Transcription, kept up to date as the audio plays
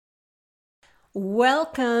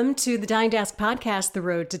Welcome to the Dying to Ask podcast, The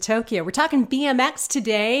Road to Tokyo. We're talking BMX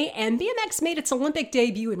today, and BMX made its Olympic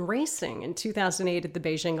debut in racing in 2008 at the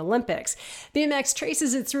Beijing Olympics. BMX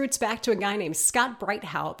traces its roots back to a guy named Scott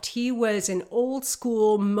Breithaupt. He was an old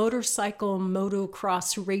school motorcycle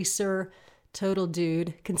motocross racer, total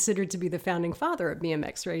dude, considered to be the founding father of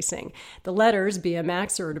BMX racing. The letters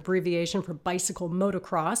BMX are an abbreviation for bicycle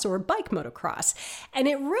motocross or bike motocross, and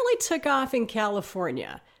it really took off in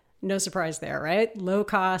California. No surprise there, right? Low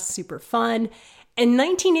cost, super fun. In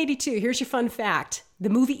 1982, here's your fun fact.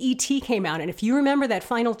 The movie E.T. came out, and if you remember that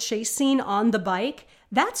final chase scene on the bike,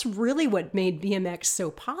 that's really what made BMX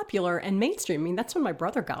so popular and mainstream. I mean, that's when my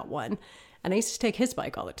brother got one. And I used to take his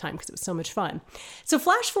bike all the time because it was so much fun. So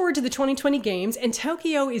flash forward to the 2020 games, and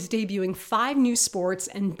Tokyo is debuting 5 new sports,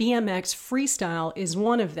 and BMX freestyle is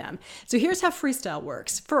one of them. So here's how freestyle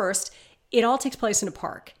works. First, it all takes place in a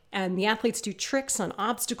park, and the athletes do tricks on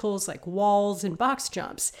obstacles like walls and box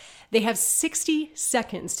jumps. They have 60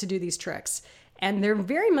 seconds to do these tricks, and they're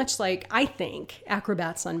very much like, I think,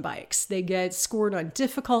 acrobats on bikes. They get scored on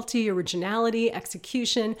difficulty, originality,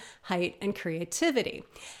 execution, height, and creativity.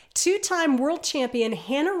 Two-time world champion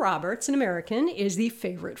Hannah Roberts, an American, is the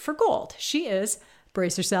favorite for gold. She is,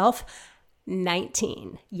 brace yourself,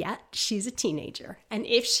 19. Yeah, she's a teenager. And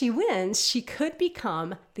if she wins, she could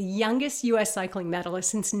become the youngest U.S. cycling medalist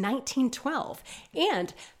since 1912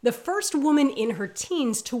 and the first woman in her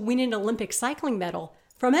teens to win an Olympic cycling medal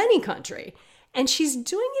from any country. And she's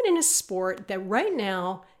doing it in a sport that right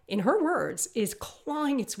now, in her words, is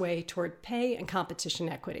clawing its way toward pay and competition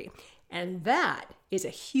equity. And that is a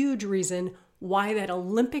huge reason why that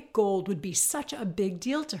Olympic gold would be such a big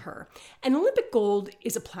deal to her. And Olympic gold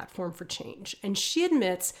is a platform for change. And she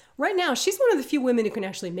admits right now she's one of the few women who can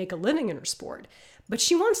actually make a living in her sport. But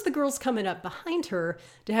she wants the girls coming up behind her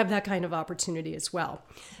to have that kind of opportunity as well.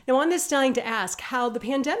 Now, on this Dying to Ask, how the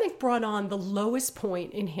pandemic brought on the lowest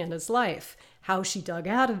point in Hannah's life, how she dug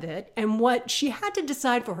out of it, and what she had to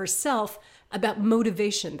decide for herself about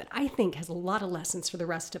motivation that I think has a lot of lessons for the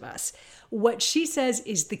rest of us. What she says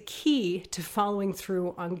is the key to following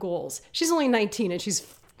through on goals. She's only 19 and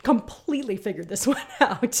she's completely figured this one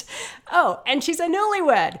out. Oh, and she's a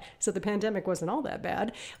newlywed, so the pandemic wasn't all that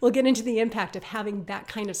bad. We'll get into the impact of having that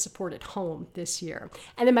kind of support at home this year.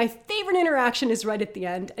 And then my favorite interaction is right at the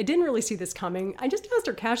end. I didn't really see this coming. I just asked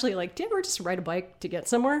her casually, like, do you ever just ride a bike to get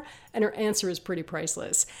somewhere? And her answer is pretty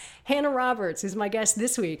priceless. Hannah Roberts is my guest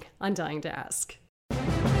this week on Dying to Ask.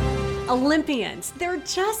 Olympians, they're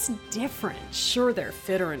just different. Sure, they're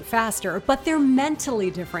fitter and faster, but they're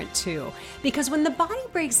mentally different too. Because when the body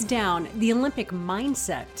breaks down, the Olympic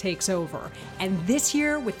mindset takes over. And this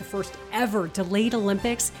year, with the first ever delayed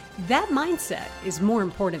Olympics, that mindset is more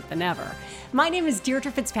important than ever. My name is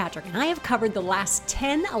Deirdre Fitzpatrick, and I have covered the last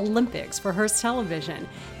 10 Olympics for Hearst Television.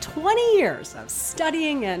 20 years of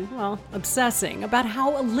studying and, well, obsessing about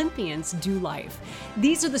how Olympians do life.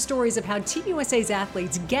 These are the stories of how Team USA's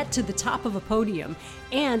athletes get to the top of a podium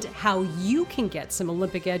and how you can get some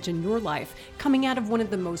Olympic edge in your life coming out of one of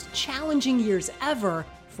the most challenging years ever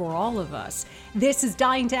for all of us. This is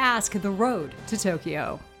Dying to Ask, The Road to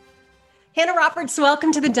Tokyo. Hannah Roberts,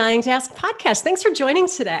 welcome to the Dying to Ask podcast. Thanks for joining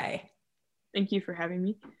today. Thank you for having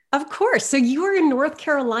me. Of course. So you are in North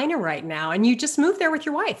Carolina right now, and you just moved there with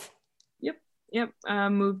your wife. Yep.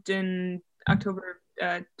 Moved in October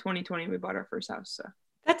 2020. We bought our first house. So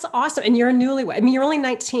that's awesome. And you're a newlywed. I mean, you're only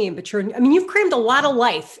 19, but you've crammed a lot of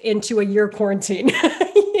life into a year quarantine.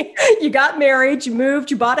 You got married, you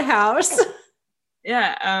moved, you bought a house.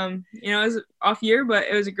 Yeah. It was an off year, but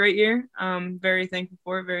it was a great year. Very thankful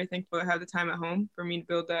for it. Very thankful to have the time at home for me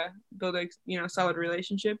to build a solid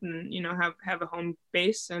relationship and, have a home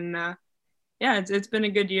base. And, it's been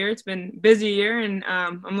a good year. It's been a busy year, and,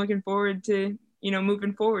 I'm looking forward to,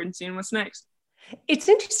 moving forward and seeing what's next. It's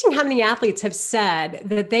interesting how many athletes have said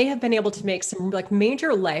that they have been able to make some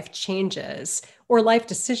major life changes or life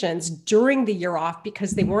decisions during the year off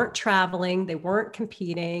because they weren't traveling, they weren't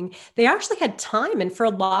competing. They actually had time. And for a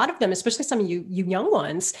lot of them, especially some of you young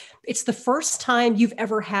ones, it's the first time you've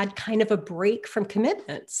ever had kind of a break from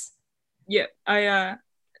commitments. Yeah.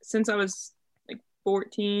 Since I was like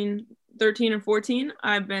 13 or 14,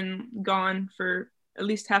 I've been gone for at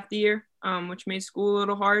least half the year, which made school a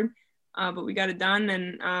little hard. But we got it done,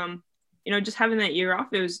 and just having that year off,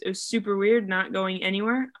 it was super weird not going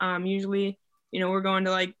anywhere. Usually, we're going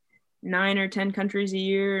to like 9 or 10 countries a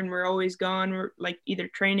year, and we're always gone. We're like either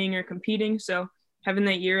training or competing. So having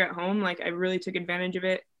that year at home, like I really took advantage of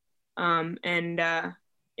it. I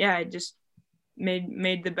just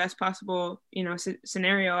made the best possible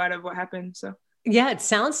scenario out of what happened. So yeah, it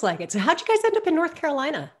sounds like it. So how'd you guys end up in North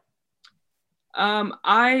Carolina?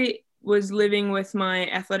 I was living with my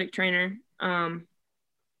athletic trainer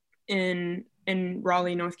in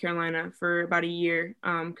Raleigh, North Carolina for about a year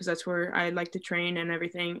because that's where I like to train and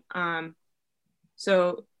everything.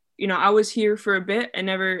 So I was here for a bit.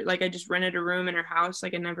 I just rented a room in her house.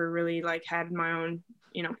 Like I never really like had my own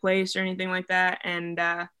place or anything like that. And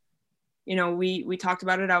we talked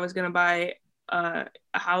about it. I was gonna buy a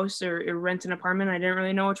house or rent an apartment. I didn't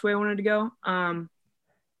really know which way I wanted to go.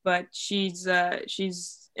 But she's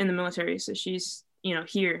in the military, so she's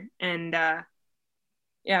here, and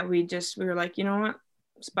yeah, we were like, you know what,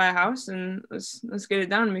 let's buy a house and let's get it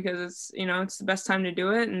done because it's the best time to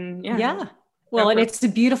do it, and Yeah. Well, and it's a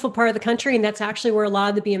beautiful part of the country, and that's actually where a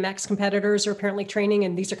lot of the BMX competitors are apparently training,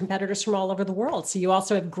 and these are competitors from all over the world. So you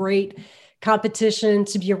also have great competition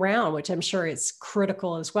to be around, which I'm sure is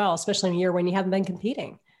critical as well, especially in a year when you haven't been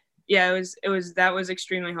competing. Yeah, that was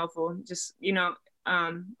extremely helpful. Just a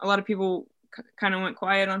lot of people kind of went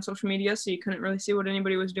quiet on social media, so you couldn't really see what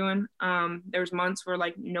anybody was doing. There was months where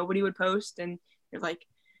like nobody would post, and you're like,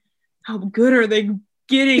 how good are they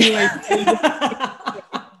getting? Like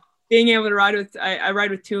being able to ride with I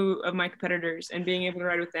ride with two of my competitors, and being able to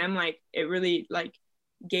ride with them, like it really like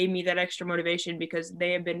gave me that extra motivation because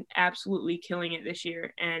they have been absolutely killing it this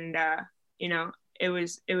year. And it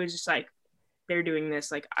was just like, they're doing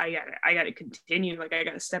this, like I gotta continue, like I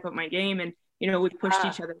gotta step up my game. And we pushed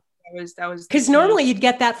each other. That was because normally you'd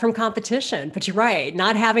get that from competition, but you're right,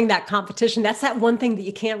 not having that competition, that's that one thing that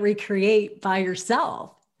you can't recreate by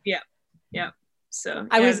yourself. Yeah. So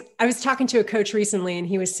I was talking to a coach recently, and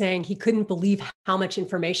he was saying he couldn't believe how much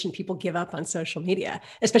information people give up on social media,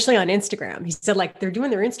 especially on Instagram. He said, like, they're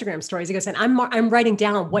doing their Instagram stories. He goes, and I'm writing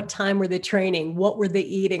down what time were they training, what were they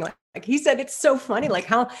eating. Like he said, it's so funny, like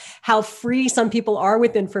how free some people are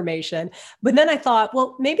with information. But then I thought,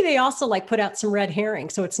 well, maybe they also like put out some red herring,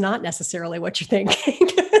 so it's not necessarily what you're thinking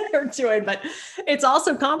they're doing, but it's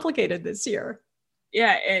also complicated this year.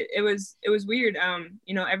 Yeah, it was weird.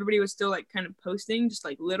 Everybody was still like kind of posting just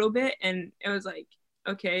like little bit, and it was like,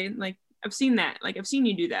 okay, like I've seen that, like I've seen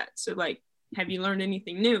you do that, so like have you learned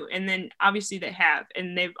anything new? And then obviously they have,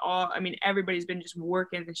 and everybody's been just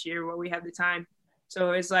working this year while we have the time.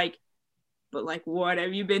 So it's like, but like, what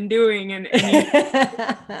have you been doing? And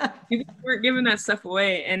you weren't giving that stuff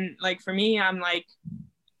away. And like for me, I'm like,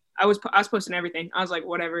 I was posting everything. I was like,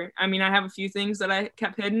 whatever. I mean, I have a few things that I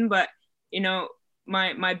kept hidden, but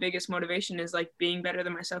my biggest motivation is like being better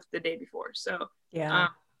than myself the day before. So yeah,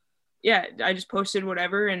 I just posted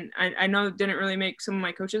whatever, and I know it didn't really make some of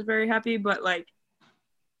my coaches very happy, but like,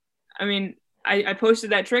 I mean, I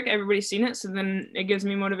posted that trick, everybody's seen it, so then it gives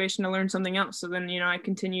me motivation to learn something else. So then I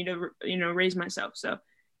continue to raise myself. So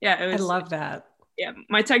yeah, I love that. Yeah,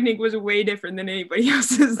 my technique was way different than anybody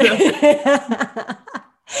else's though.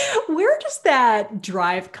 Where does that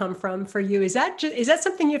drive come from for you? Is that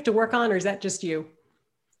something you have to work on, or is that just you?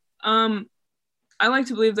 I like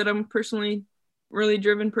to believe that I'm a personally really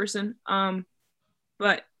driven person.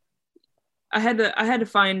 But I had to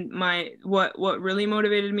find what really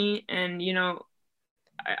motivated me. And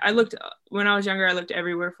I looked, when I was younger, I looked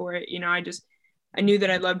everywhere for it. I knew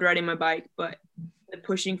that I loved riding my bike, but the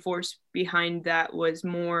pushing force behind that was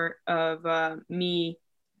more of me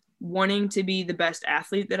wanting to be the best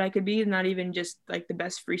athlete that I could be, not even just like the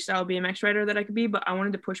best freestyle BMX rider that I could be, but I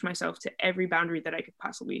wanted to push myself to every boundary that I could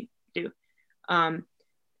possibly do. And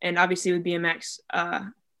obviously with BMX,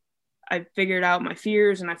 I figured out my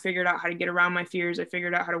fears, and I figured out how to get around my fears. I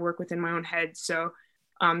figured out how to work within my own head. So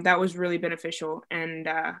that was really beneficial. And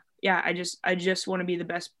I just want to be the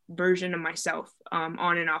best version of myself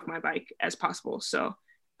on and off my bike as possible. So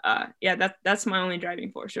that's my only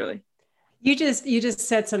driving force, really. You just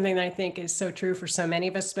said something that I think is so true for so many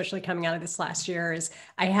of us, especially coming out of this last year, is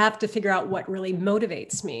I have to figure out what really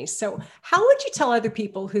motivates me. So how would you tell other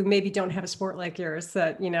people who maybe don't have a sport like yours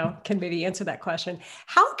that, can maybe answer that question?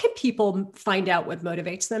 How can people find out what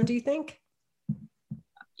motivates them, do you think?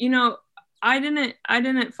 I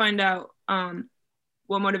didn't find out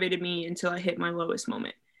what motivated me until I hit my lowest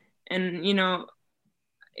moment. And,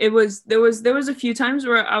 there was a few times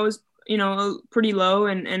where I was pretty low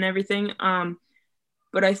and everything.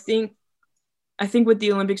 But I think with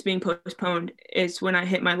the Olympics being postponed is when I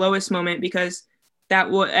hit my lowest moment, because that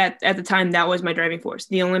was at the time, that was my driving force.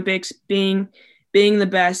 The Olympics being the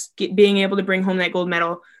best, being able to bring home that gold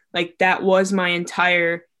medal, like that was my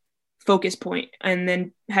entire focus point. And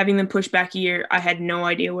then having them push back a year, I had no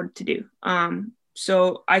idea what to do.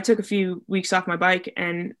 So I took a few weeks off my bike,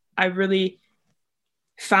 and I really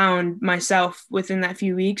found myself within that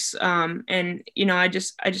few weeks. And I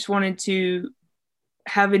just wanted to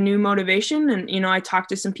have a new motivation. And, I talked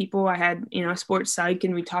to some people. I had, a sports psych,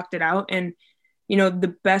 and we talked it out. And,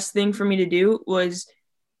 the best thing for me to do was,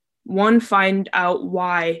 one, find out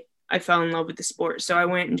why I fell in love with the sport. So I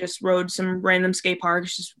went and just rode some random skate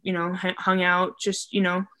parks, just, hung out, just,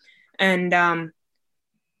 and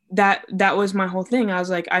that was my whole thing. I was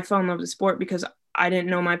like, I fell in love with the sport because I didn't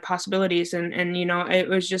know my possibilities. And it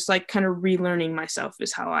was just like kind of relearning myself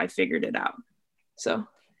is how I figured it out. So,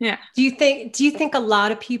 yeah. Do you think a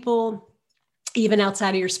lot of people, even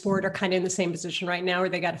outside of your sport, are kind of in the same position right now where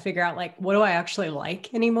they got to figure out, like, what do I actually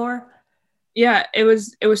like anymore? Yeah, it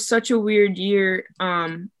was such a weird year.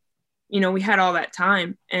 We had all that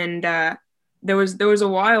time, and there was a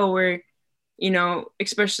while where,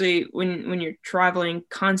 especially when you're traveling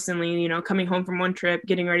constantly, coming home from one trip,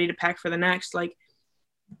 getting ready to pack for the next, like,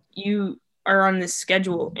 you are on this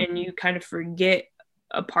schedule and you kind of forget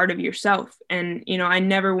a part of yourself. And, I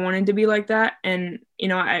never wanted to be like that. And,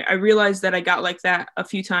 I realized that I got like that a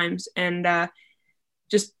few times, and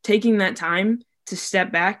just taking that time to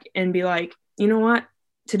step back and be like, you know what,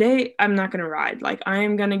 today I'm not going to ride. Like, I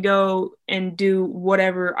am going to go and do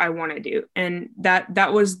whatever I want to do. And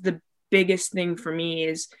that was the biggest thing for me,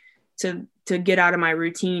 is to get out of my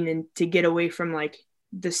routine and to get away from like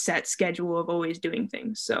the set schedule of always doing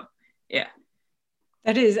things. So, yeah.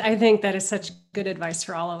 I think that is such good advice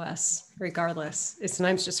for all of us, regardless. It's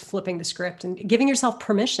sometimes just flipping the script and giving yourself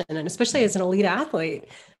permission. And especially as an elite athlete,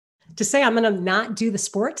 to say, I'm going to not do the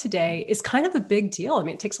sport today is kind of a big deal. I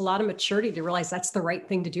mean, it takes a lot of maturity to realize that's the right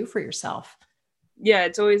thing to do for yourself. Yeah.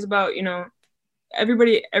 It's always about,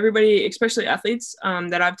 everybody, especially athletes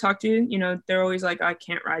that I've talked to, they're always like, I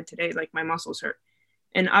can't ride today. Like, my muscles hurt.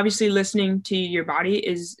 And obviously listening to your body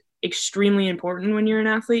is extremely important when you're an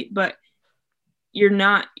athlete, but you're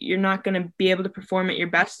not going to be able to perform at your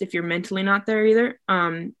best if you're mentally not there either.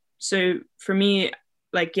 So for me,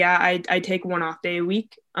 like, yeah, I take one off day a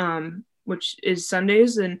week, which is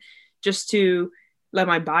Sundays, and just to let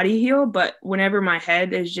my body heal. But whenever my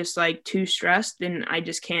head is just like too stressed and I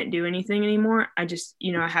just can't do anything anymore, I just,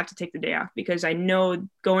 I have to take the day off, because I know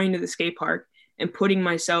going to the skate park and putting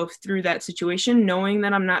myself through that situation, knowing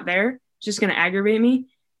that I'm not there, is just going to aggravate me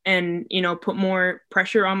and, put more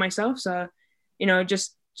pressure on myself. So,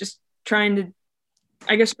 just trying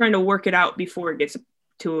to work it out before it gets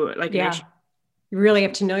to like an issue. You really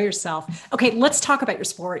have to know yourself. Okay, let's talk about your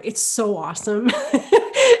sport. It's so awesome.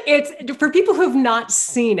 It's for people who have not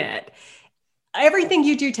seen it. Everything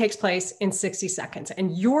you do takes place in 60 seconds,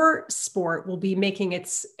 and your sport will be making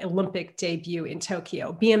its Olympic debut in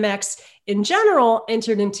Tokyo. BMX in general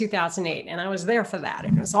entered in 2008, and I was there for that.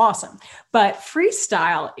 It was awesome. But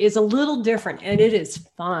freestyle is a little different, and it is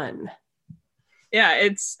fun. Yeah,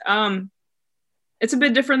 it's a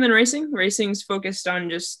bit different than racing. Racing's focused on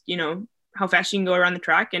just, how fast you can go around the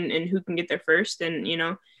track and who can get there first. And,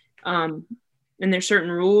 and there's certain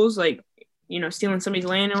rules, like, stealing somebody's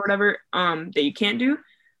lane or whatever, that you can't do.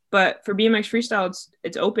 But for BMX freestyle,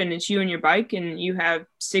 it's open. It's you and your bike, and you have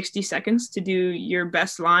 60 seconds to do your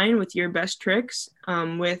best line with your best tricks,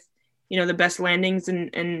 with, the best landings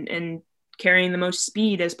and carrying the most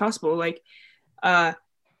speed as possible. Like,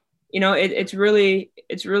 it's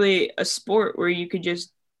really a sport where you could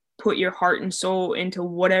just put your heart and soul into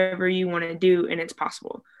whatever you want to do, and it's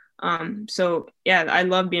possible. So yeah, I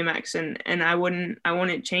love BMX, and I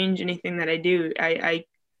wouldn't change anything that I do. I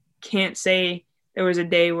can't say there was a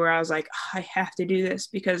day where I was like, oh, I have to do this,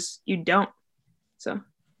 because you don't. So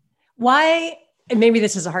why, and maybe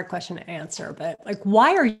this is a hard question to answer, but like,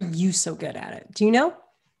 why are you so good at it? Do you know?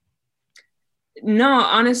 No,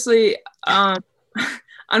 honestly,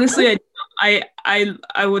 honestly,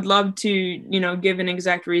 I would love to, give an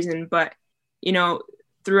exact reason, but,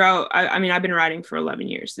 throughout, I mean, I've been riding for 11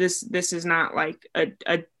 years. This is not like a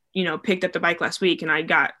picked up the bike last week and I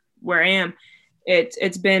got where I am.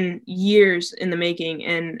 It's been years in the making,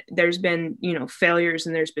 and there's been, failures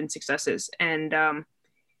and there's been successes. And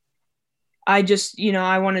I just,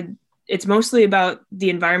 I want to, it's mostly about the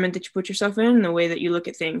environment that you put yourself in and the way that you look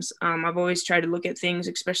at things. I've always tried to look at things,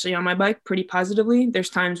 especially on my bike, pretty positively. There's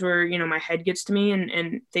times where, my head gets to me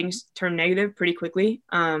and things turn negative pretty quickly.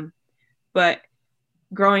 But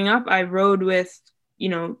growing up, I rode with,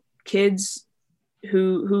 kids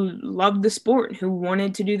who loved the sport, who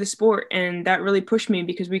wanted to do the sport. And that really pushed me,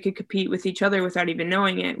 because we could compete with each other without even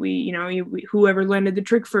knowing it. Whoever landed the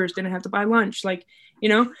trick first didn't have to buy lunch. Like,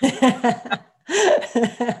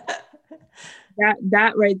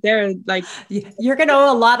 that right there, like, you're going to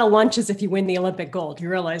owe a lot of lunches if you win the Olympic gold. You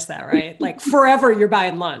realize that, right? Like, forever you're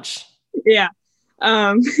buying lunch. Yeah.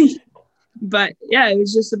 But yeah, it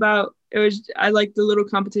was just about, I like the little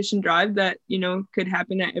competition drive that, you know, could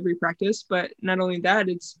happen at every practice. But not only that,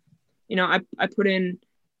 it's, you know, I put in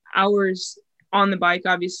hours on the bike,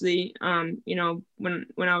 obviously. You know, when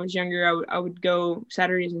I was younger, I would go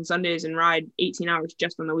Saturdays and Sundays and ride 18 hours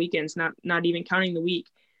just on the weekends, not even counting the week.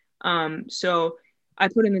 So I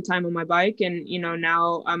put in the time on my bike, and, you know,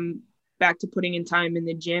 now I'm back to putting in time in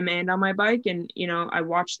the gym and on my bike. And, you know, I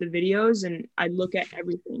watch the videos and I look at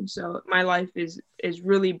everything. So my life is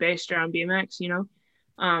really based around BMX, you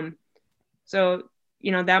know? So,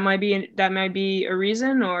 you know, that might be a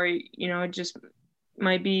reason, or, you know, it just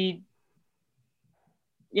might be,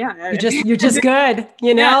 yeah. You're just good,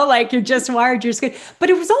 you know, Yeah. like you're just wired, you're just good. But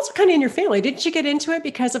it was also kind of in your family. Didn't you get into it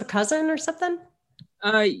because of a cousin or something?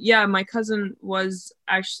 Yeah, my cousin was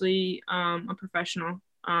actually a professional.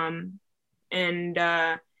 And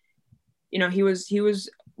you know, he was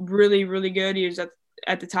really, really good. He was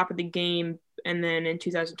at the top of the game, and then in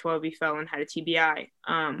 2012 he fell and had a TBI.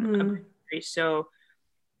 So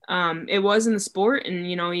it was in the sport, and,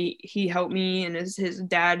 you know, he helped me, and his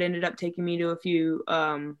dad ended up taking me to a few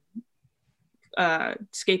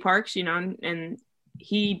skate parks, you know, and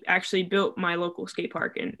he actually built my local skate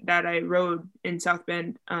park and that I rode in South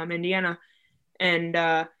Bend, Indiana. And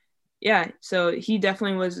yeah, so he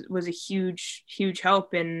definitely was a huge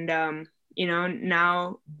help. And you know,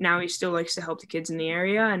 now he still likes to help the kids in the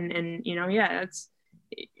area. And you know, yeah,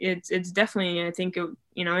 it's definitely, I think,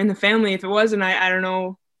 you know, in the family. If it wasn't, I don't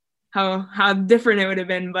know how different it would have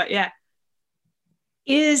been. But yeah.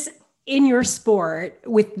 Is in your sport,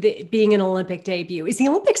 with being an Olympic debut, is the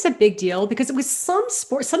Olympics a big deal? Because with some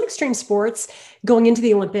sports, some extreme sports going into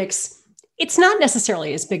the Olympics, it's not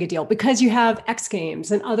necessarily as big a deal because you have X Games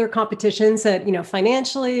and other competitions that, you know,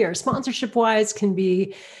 financially or sponsorship wise can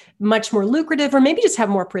be much more lucrative, or maybe just have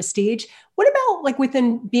more prestige. What about like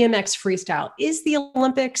within BMX freestyle? Is the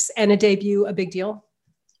Olympics and a debut a big deal?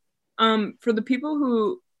 For the people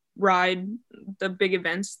who ride the big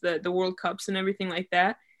events, the World Cups and everything like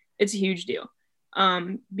that, it's a huge deal.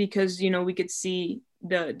 Because, you know, we could see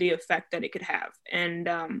the effect that it could have.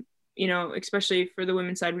 And you know, especially for the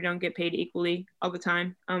women's side, we don't get paid equally all the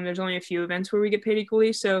time. There's only a few events where we get paid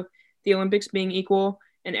equally. So the Olympics being equal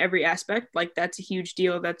in every aspect, like, that's a huge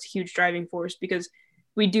deal. That's a huge driving force, because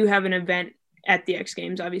we do have an event at the X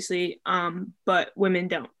Games, obviously, but women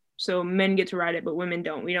don't. So men get to ride it, but women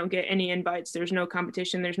don't. We don't get any invites. There's no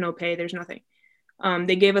competition. There's no pay. There's nothing.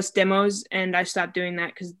 They gave us demos, and I stopped doing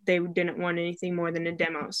that because they didn't want anything more than a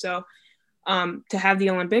demo. So to have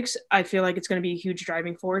the Olympics, I feel like it's going to be a huge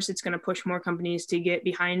driving force. It's going to push more companies to get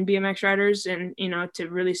behind BMX riders, and, you know, to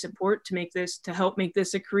really support, to help make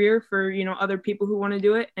this a career for, you know, other people who want to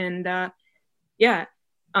do it. And yeah.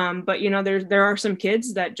 But, you know, there are some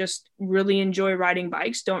kids that just really enjoy riding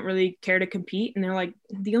bikes, don't really care to compete, and they're like,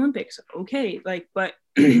 the Olympics, okay, like, but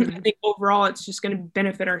I think overall it's just going to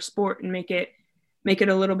benefit our sport and make it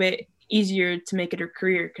a little bit easier to make it a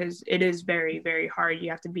career, because it is very, very hard. You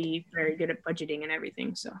have to be very good at budgeting and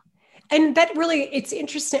everything. So. And that really, it's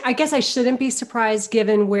interesting. I guess I shouldn't be surprised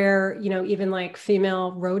given where, you know, even like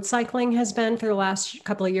female road cycling has been for the last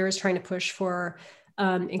couple of years, trying to push for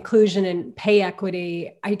inclusion and pay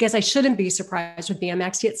equity. I guess I shouldn't be surprised with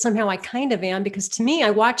BMX, yet somehow I kind of am, because to me, I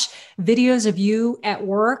watch videos of you at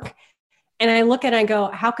work and I look at it and go,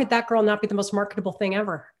 how could that girl not be the most marketable thing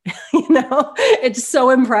ever? You know, it's so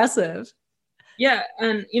impressive. Yeah.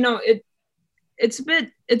 And, you know, it's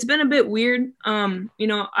been a bit weird. You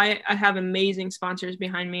know, I have amazing sponsors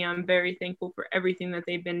behind me. I'm very thankful for everything that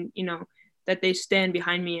they've been, you know, that they stand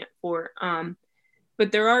behind me for.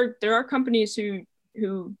 But there are companies who,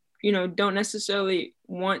 you know, don't necessarily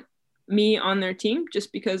want me on their team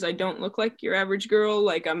just because I don't look like your average girl.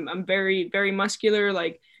 Like, I'm very, very muscular,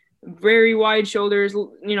 like very wide shoulders,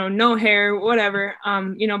 you know, no hair, whatever.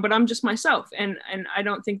 You know, but I'm just myself, and I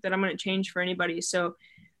don't think that I'm going to change for anybody. So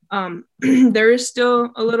there is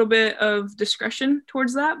still a little bit of discretion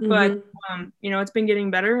towards that, but you know, it's been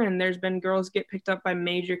getting better, and there's been girls get picked up by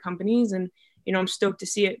major companies, and, you know, I'm stoked to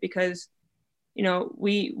see it, because, you know,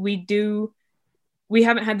 we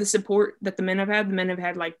haven't had the support that the men have had. The men have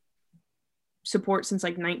had like support since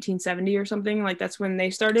like 1970 or something. Like, that's when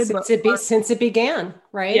they started. Since it began,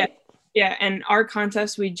 right? Yeah. Yeah. And our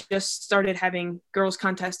contest, we just started having girls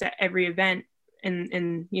contest at every event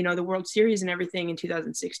and you know, the World Series and everything in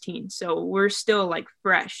 2016. So we're still like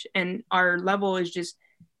fresh, and our level is just,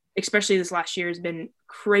 especially this last year, has been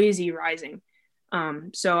crazy rising.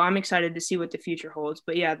 So I'm excited to see what the future holds.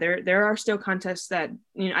 But yeah, there are still contests that,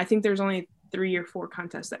 you know, I think there's only 3 or 4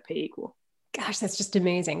 contests that pay equal. Gosh, that's just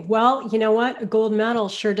amazing. Well, you know what? A gold medal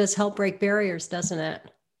sure does help break barriers, doesn't it?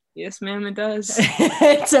 Yes, ma'am, it does.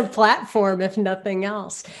 It's a platform, if nothing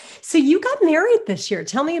else. So you got married this year.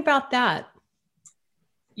 Tell me about that.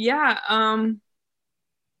 Yeah,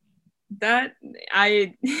 that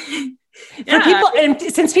I For yeah, people, and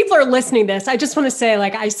since people are listening to this, I just want to say,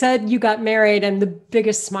 like I said, you got married and the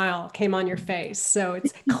biggest smile came on your face. So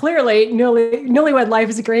it's clearly newlywed life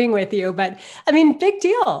is agreeing with you, but I mean, big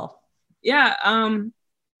deal. yeah,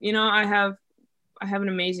 I have an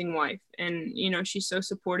amazing wife, and she's so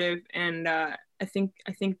supportive, and I think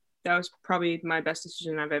that was probably my best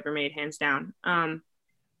decision I've ever made, hands down. I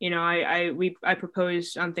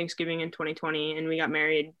proposed on Thanksgiving in 2020, and we got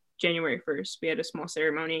married January 1st. We had a small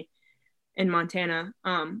ceremony in Montana.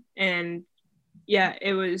 And yeah,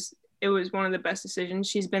 it was one of the best decisions.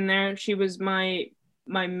 She's been there. She was my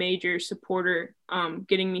major supporter,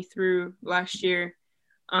 getting me through last year.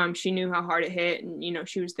 She knew how hard it hit, and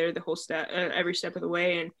she was there the whole step, every step of the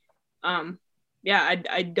way. And yeah,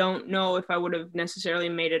 I don't know if I would have necessarily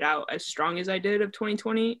made it out as strong as I did of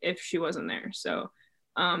 2020 if she wasn't there. So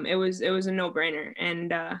it was a no-brainer.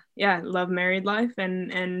 And yeah, love married life,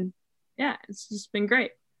 and yeah, it's just been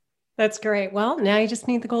great. That's great. Well, now you just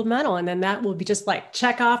need the gold medal, and then that will be just like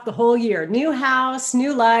check off the whole year. New house,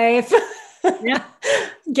 new life, Yeah.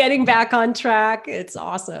 getting back on track. It's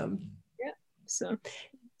awesome. Yeah. So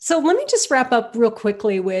So let me just wrap up real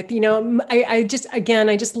quickly with, I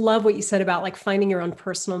just love what you said about like finding your own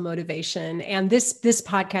personal motivation. And this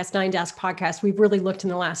podcast, Nine Desk podcast, we've really looked in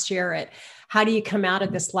the last year at how do you come out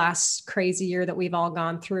of this last crazy year that we've all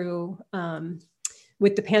gone through,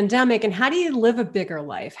 with the pandemic, and how do you live a bigger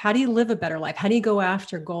life? How do you live a better life? How do you go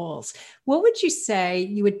after goals? What would you say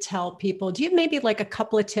you would tell people? Do you have maybe like a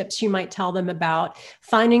couple of tips you might tell them about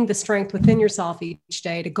finding the strength within yourself each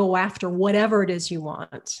day to go after whatever it is you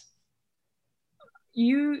want?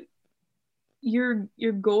 you your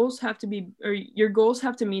goals have to be, or your goals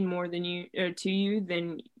have to mean more than you, to you,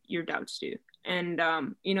 than your doubts do. And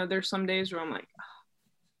there's some days where I'm like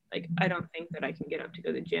I don't think that I can get up to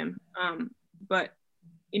go to the gym. But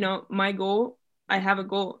my goal, I have a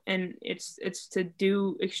goal, and it's to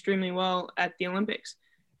do extremely well at the Olympics.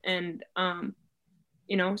 And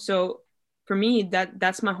so for me,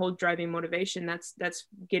 that's my whole driving motivation. That's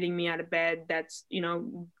getting me out of bed. That's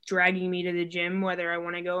dragging me to the gym whether I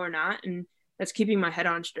want to go or not, and that's keeping my head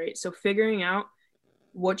on straight. So figuring out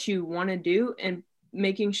what you want to do, and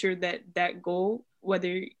making sure that that goal,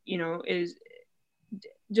 whether is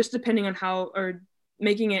just depending on how, or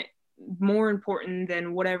making it more important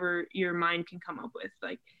than whatever your mind can come up with.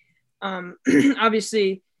 Like,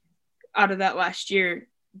 obviously, out of that last year,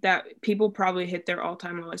 that people probably hit their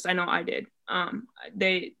all-time lowest. I know I did.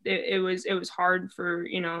 It was hard for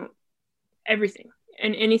everything,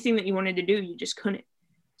 and anything that you wanted to do, you just couldn't.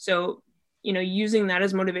 So using that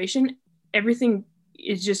as motivation, everything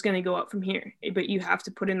is just going to go up from here. But you have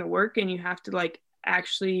to put in the work, and you have to like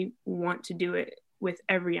actually want to do it with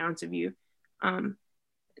every ounce of you.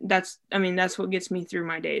 That's what gets me through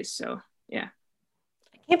my days. So yeah.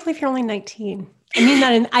 I can't believe you're only 19.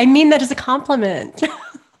 I mean that as a compliment.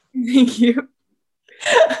 Thank you.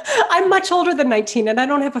 I'm much older than 19, and I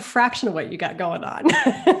don't have a fraction of what you got going on.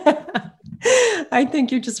 I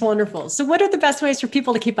think you're just wonderful. So what are the best ways for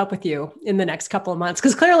people to keep up with you in the next couple of months?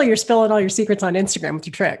 Because clearly you're spilling all your secrets on Instagram with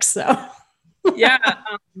your tricks. So yeah,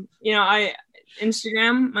 my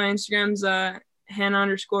Instagram's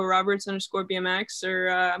Hannah_Roberts_BMX,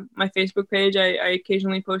 or my Facebook page. I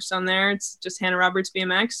occasionally post on there. It's just Hannah Roberts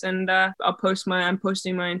BMX, and I'm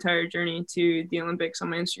posting my entire journey to the Olympics on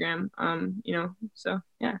my Instagram. So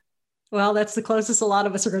yeah. Well, that's the closest a lot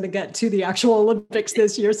of us are going to get to the actual Olympics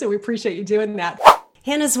this year. So we appreciate you doing that.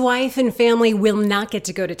 Hannah's wife and family will not get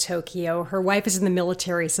to go to Tokyo. Her wife is in the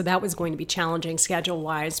military, so that was going to be challenging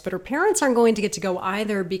schedule-wise. But her parents aren't going to get to go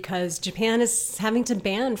either because Japan is having to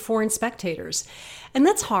ban foreign spectators. And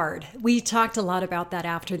that's hard. We talked a lot about that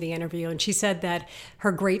after the interview, and she said that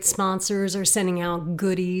her great sponsors are sending out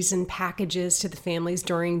goodies and packages to the families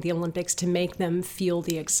during the Olympics to make them feel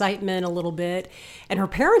the excitement a little bit. And her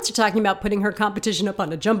parents are talking about putting her competition up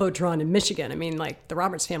on a Jumbotron in Michigan. I mean, like, the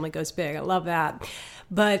Roberts family goes big. I love that.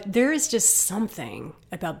 But there is just something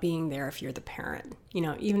about being there if you're the parent,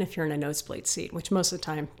 even if you're in a nosebleed seat, which most of the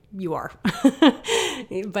time you are.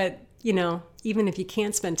 But, even if you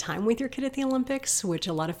can't spend time with your kid at the Olympics, which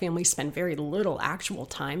a lot of families spend very little actual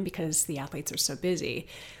time because the athletes are so busy,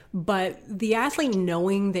 but the athlete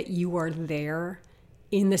knowing that you are there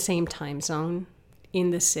in the same time zone, in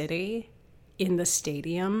the city, in the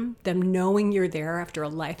stadium, them knowing you're there after a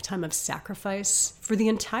lifetime of sacrifice for the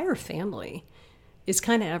entire family is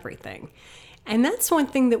kind of everything. And that's one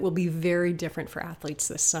thing that will be very different for athletes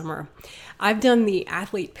this summer. I've done the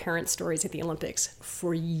athlete parent stories at the Olympics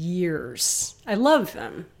for years. I love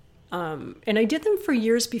them. And I did them for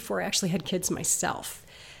years before I actually had kids myself.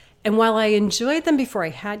 And while I enjoyed them before I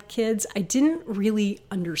had kids, I didn't really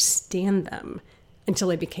understand them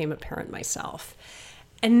until I became a parent myself.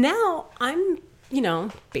 And now I'm,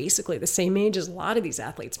 basically the same age as a lot of these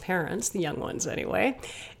athletes' parents, the young ones anyway.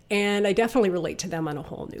 And I definitely relate to them on a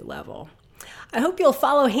whole new level. I hope you'll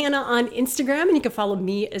follow Hannah on Instagram, and you can follow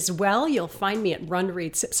me as well. You'll find me at Run,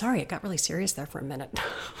 Read, Sip. Sorry, it got really serious there for a minute.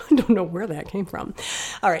 I don't know where that came from.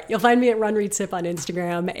 All right, you'll find me at Run, Read, Sip on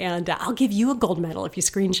Instagram, and I'll give you a gold medal if you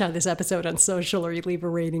screenshot this episode on social or you leave a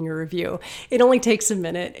rating or review. It only takes a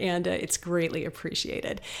minute, and it's greatly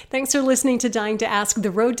appreciated. Thanks for listening to Dying to Ask,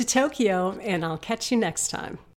 The Road to Tokyo, and I'll catch you next time.